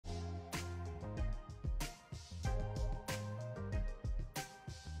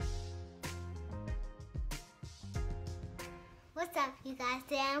What's up, you guys?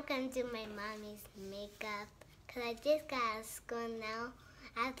 Today I'm going to do my mommy's makeup because I just got out of school now.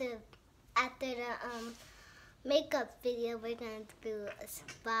 After the makeup video, we're going to do a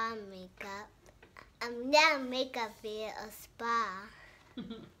spa makeup. Not a makeup video, a spa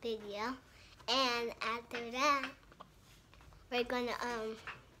video. And after that, we're going to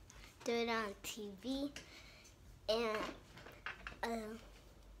do it on TV. And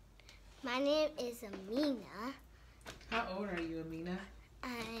my name is Amina. How old are you, Amina?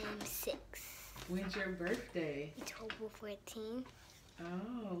 I'm 6. When's your birthday? October 14.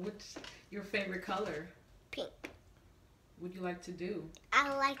 Oh, what's your favorite color? Pink. What do you like to do?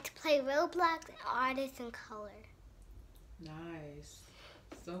 I like to play Roblox, artists, and color. Nice.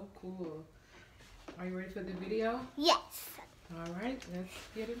 So cool. Are you ready for the video? Yes. All right, let's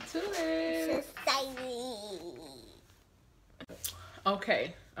get into It's it. exciting.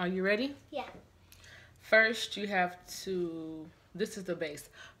 Okay, are you ready? Yeah. First, you have to, this is the base.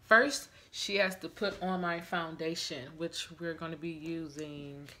 First, she has to put on my foundation, which we're going to be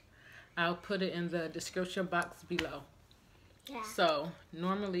using. I'll put it in the description box below. Yeah. So,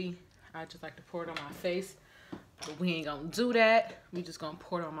 normally, I just like to pour it on my face. But we ain't going to do that. We just going to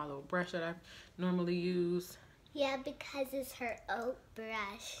pour it on my little brush that I normally use. Yeah, because it's her oat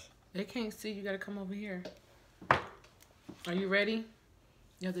brush. They can't see. You got to come over here. Are you ready?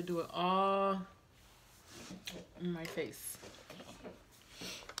 You have to do it all in my face.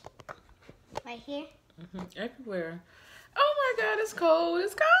 Right here? Everywhere. Oh my God, it's cold.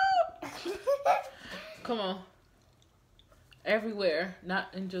 It's cold. Come on. Everywhere.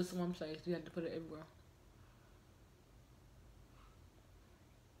 Not in just one place. You have to put it everywhere.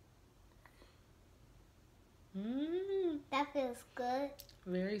 That feels good.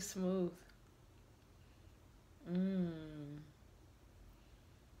 Very smooth.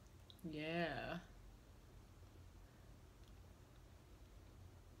 Yeah.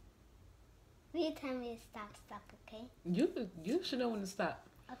 Will you tell me to stop, okay? You should know when to stop.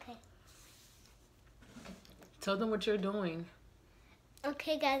 Okay. Tell them what you're doing.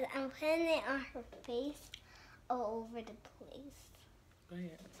 Okay, guys, I'm putting it on her face all over the place. Go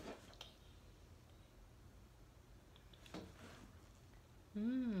ahead.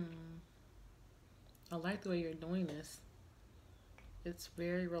 I like the way you're doing this. It's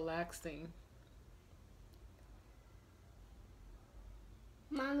very relaxing.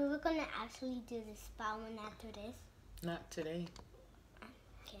 Mommy, we're going to actually do the spa one after this. Not today.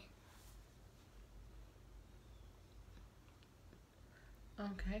 Okay.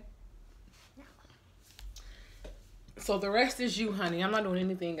 Okay. So the rest is you, honey. I'm not doing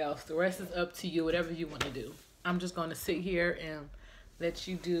anything else. The rest is up to you, whatever you want to do. I'm just going to sit here and let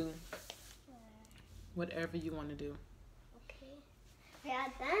you do whatever you want to do. Okay. We are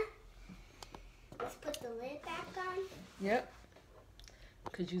done. Let's put the lid back on. Yep.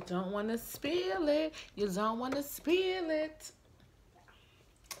 Because you don't want to spill it. You don't want to spill it.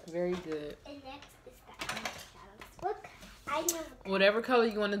 Very good. And next is the eyeshadows. Look, I know. Whatever color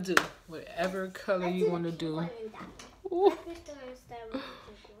you want to do. Whatever color you want to do. Ooh. Let's do the one start with the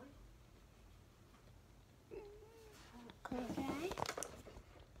pink one. Okay.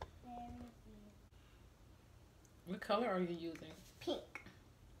 What color are you using? Pink.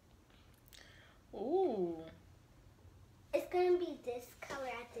 Ooh. It's going to be this color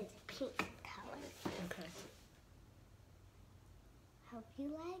after the pink color. Okay. Hope you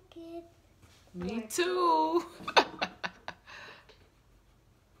like it. Me too.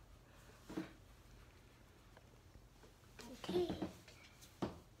 Okay.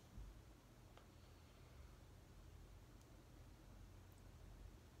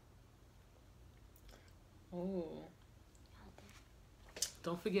 Ooh.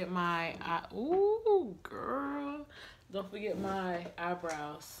 Don't forget my ooh, girl. Don't forget my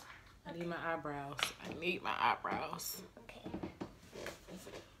eyebrows. I need my eyebrows. I need my eyebrows. Okay.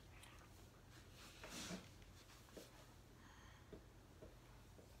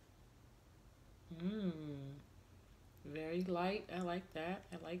 Very light. I like that.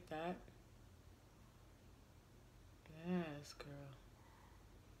 I like that. Yes, girl.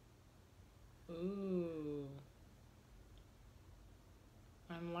 Ooh.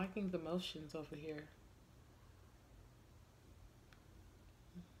 I'm liking the motions over here.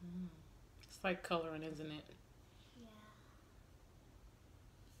 It's like coloring, isn't it? Yeah.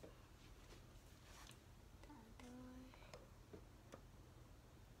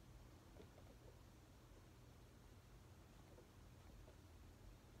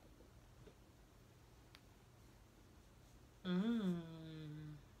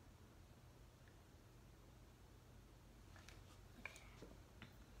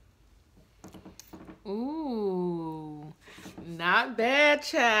 Ooh, Not bad,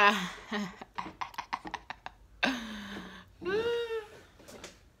 child. I'm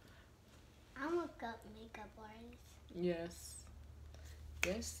a good makeup artist. Yes.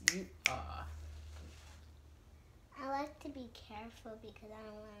 Yes, you are. I like to be careful because I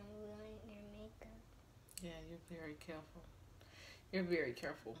don't want to ruin your makeup. Yeah, you're very careful. You're very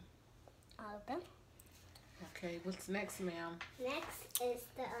careful. All of them. Okay, what's next, ma'am? Next is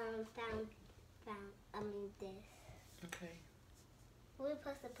the this. Okay. Where are we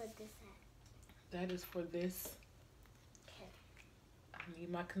supposed to put this at? That is for this. Okay. I need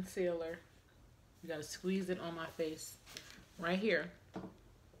my concealer. You gotta squeeze it on my face. Right here. Okay.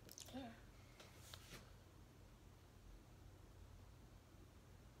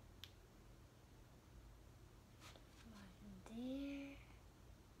 Right there.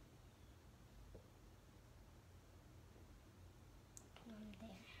 One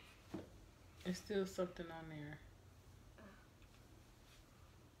there. There's still something on there.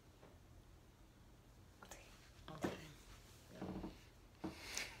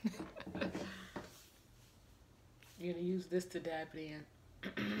 You're gonna use this to dab it in.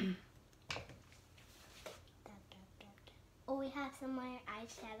 Dab, dab, dab, dab. Oh, we have some more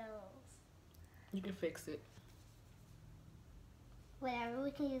eyeshadows. You can fix it. Whatever,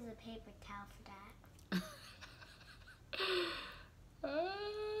 we can use a paper towel for that.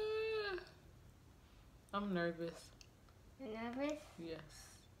 I'm nervous. You're nervous?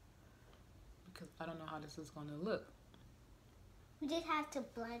 Yes. Because I don't know how this is gonna look. We just have to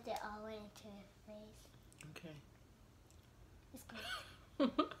blend it all the way into your face. Okay. It's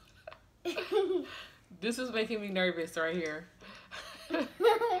good. This is making me nervous right here.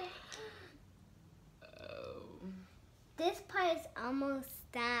 This part is almost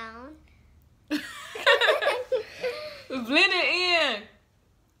down. Blend it in.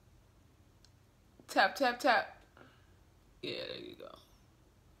 Tap, tap, tap. Yeah, there you go.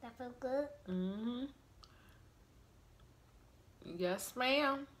 That feel good? Mm-hmm. Yes,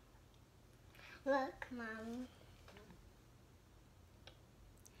 ma'am. Look, Mommy.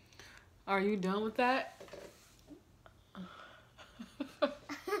 Are you done with that?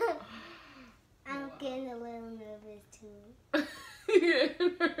 I'm getting a little nervous too.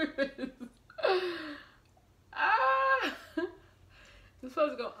 Ah! You're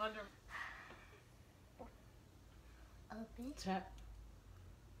supposed to go under. Open. Tap.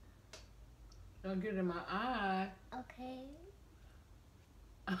 Don't get it in my eye. Okay.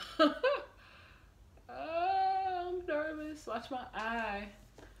 I'm nervous. Watch my eye.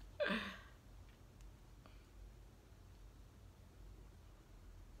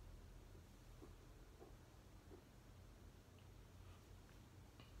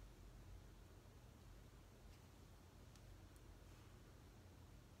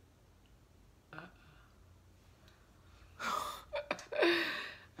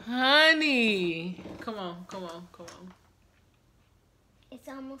 Honey. Come on, come on, come on. It's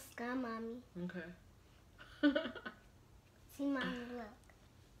almost gone, Mommy. Okay. See, Mommy, look.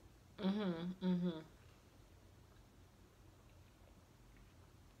 Mm-hmm.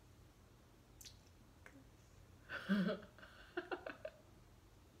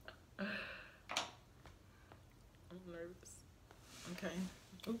 I'm nervous. Okay.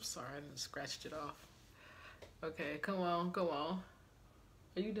 Oops, sorry, I didn't scratched it off. Okay, come on, come on.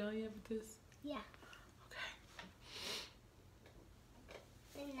 Are you done yet with this? Yeah. Okay.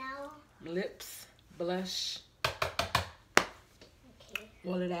 And now. Lips, blush. Okay.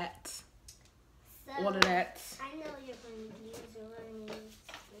 All of that. So, All of that. I know you're going to use this one.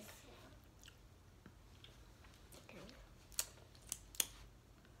 Okay.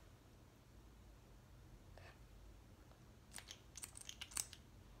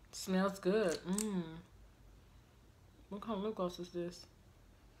 Smells good. What kind of lip gloss is this?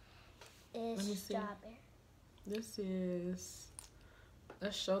 It's Let me see. strawberry. This is.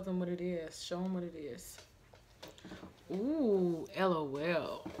 Let's show them what it is. Show them what it is. Ooh,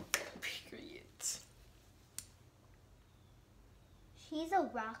 LOL. Period. She's a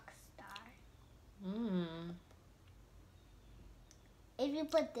rock star. If you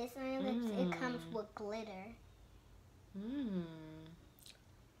put this on your lips, it comes with glitter.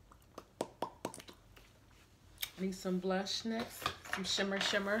 Need some blush next. Some shimmer,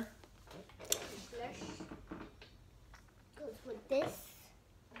 shimmer. Blush goes with this.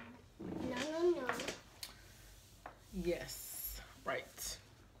 No. Yes, right.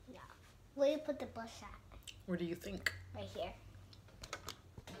 Yeah. Where do you put the blush at? Where do you think? Right here.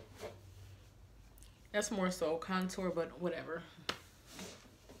 That's more so contour, but whatever.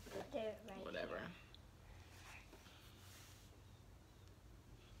 There, right. Whatever.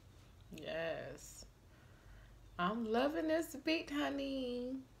 Yes. I'm I'm loving this beat,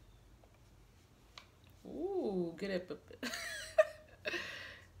 honey. Ooh, get up.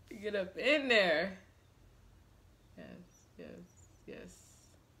 Get up in there. Yes, yes, yes.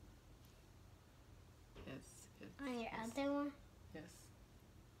 Yes, yes. On your other one? Yes.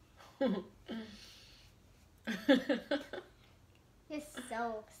 You're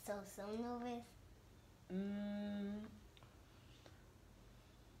so nervous.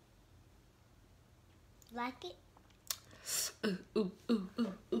 Like it? Ooh, ooh, ooh,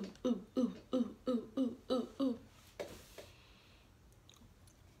 ooh, ooh, ooh, ooh, ooh, ooh, ooh, ooh, ooh.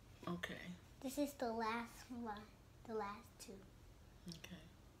 Okay. This is the last one. The last two. Okay.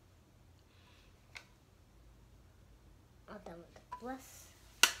 I'm done with the plus.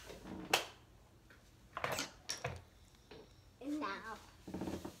 And now,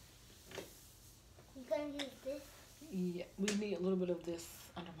 you're going to use this? Yeah, we need a little bit of this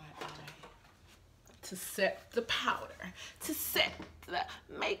under my eye to set the powder, to set the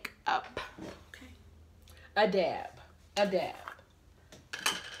makeup. Okay. A dab. A dab.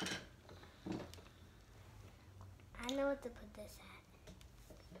 I know what to put this at.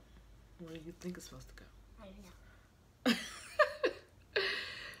 Where do you think it's supposed to go? I don't know.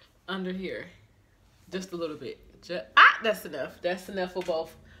 Under here. Just a little bit. That's enough. That's enough for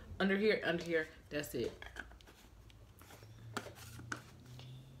both. Under here, that's it.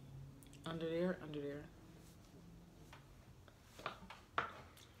 Under there.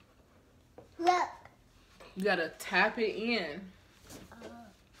 Look. You gotta tap it in.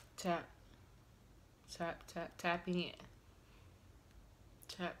 Tap in. Tap in.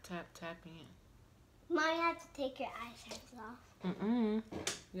 Mom, you have to take your eyeshadows off.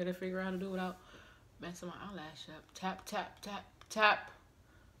 You gotta figure out how to do it without messing my eyelash up. Tap.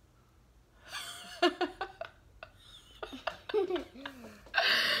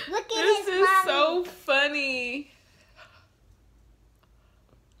 Look at This his is mommy. so funny.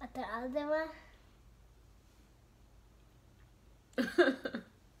 At the other one?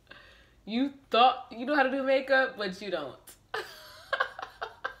 You thought you know how to do makeup, but you don't.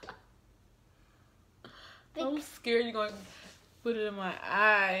 I'm scared you're going to put it in my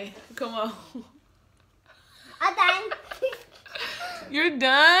eye. Come on. I'm done. You're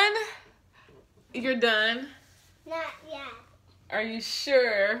done? You're done? Not yet. Are you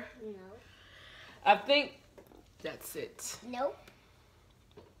sure? No. I think that's it. Nope.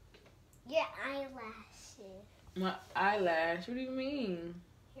 Your eyelashes. My eyelash? What do you mean?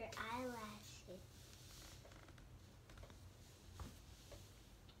 Your eyelashes.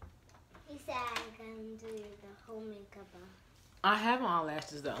 He said I'm going to do the whole makeup on. I have my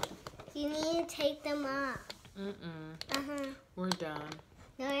eyelashes though. You need to take them off. Mm-mm. We're done.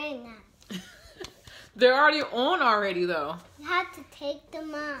 No, you're not. They're already on already though. You have to take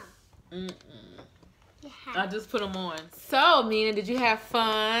them off. Mm-mm. You have I just put them on. So, Mina, did you have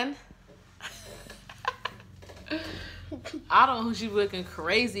fun? I don't know, she's looking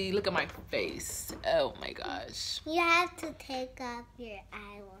crazy. Look at my face. Oh my gosh. You have to take off your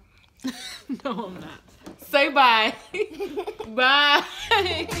eyelash. No, I'm not. Say bye. Bye.